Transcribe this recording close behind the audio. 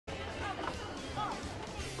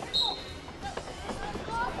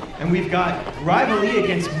And we've got Rival E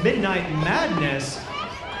against Midnight Madness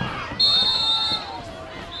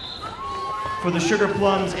for the Sugar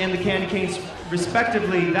Plums and the Candy Canes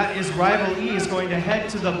respectively. That is Rival E is going to head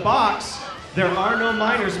to the box. There are no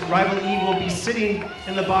minors. Rival E will be sitting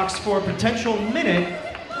in the box for a potential minute.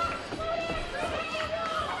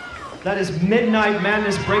 That is Midnight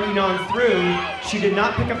Madness breaking on through. She did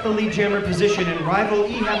not pick up the lead jammer position, and Rival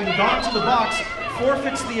E, having gone to the box,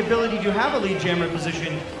 forfeits the ability to have a lead jammer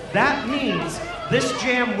position. That means this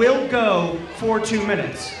jam will go for 2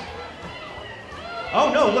 minutes.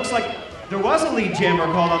 Oh no, looks like there was a lead jammer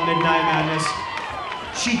called on Midnight Madness.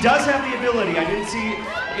 She does have the ability. I didn't see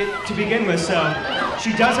it to begin with, so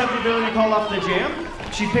she does have the ability to call off the jam.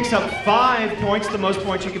 She picks up 5 points, the most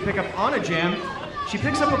points you can pick up on a jam. She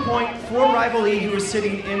picks up a point for Rival E, who is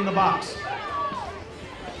sitting in the box.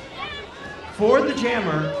 For the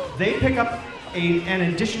jammer, they pick up an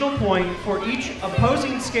additional point for each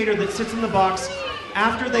opposing skater that sits in the box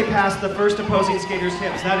after they pass the first opposing skater's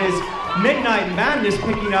hips. That is Midnight Madness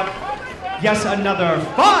picking up, yes, another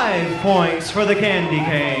 5 points for the Candy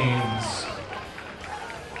Canes.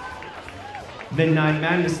 Midnight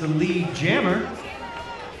Madness, the lead jammer.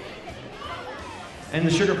 And the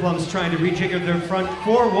Sugar Plums trying to rejigger their front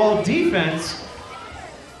 4-wall defense.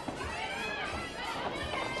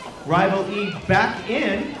 Rival E back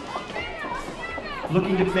in,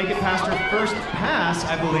 looking to make it past her first pass,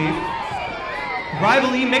 I believe.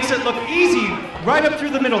 Rival E makes it look easy, right up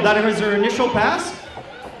through the middle. That is her initial pass.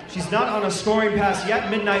 She's not on a scoring pass yet.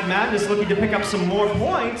 Midnight Madness looking to pick up some more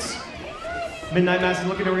points. Midnight Madness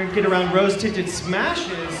looking to get around rose-tinted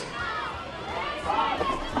smashes.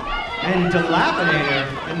 And Dilapidator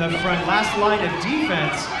in the front, last line of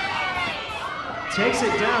defense, takes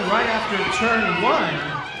it down right after turn 1.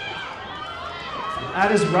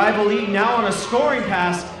 That is Rival E now on a scoring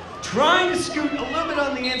pass, trying to scoot a little bit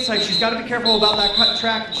on the inside. She's got to be careful about that cut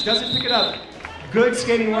track. She doesn't pick it up. Good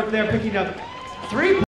skating work there, picking up 3 points.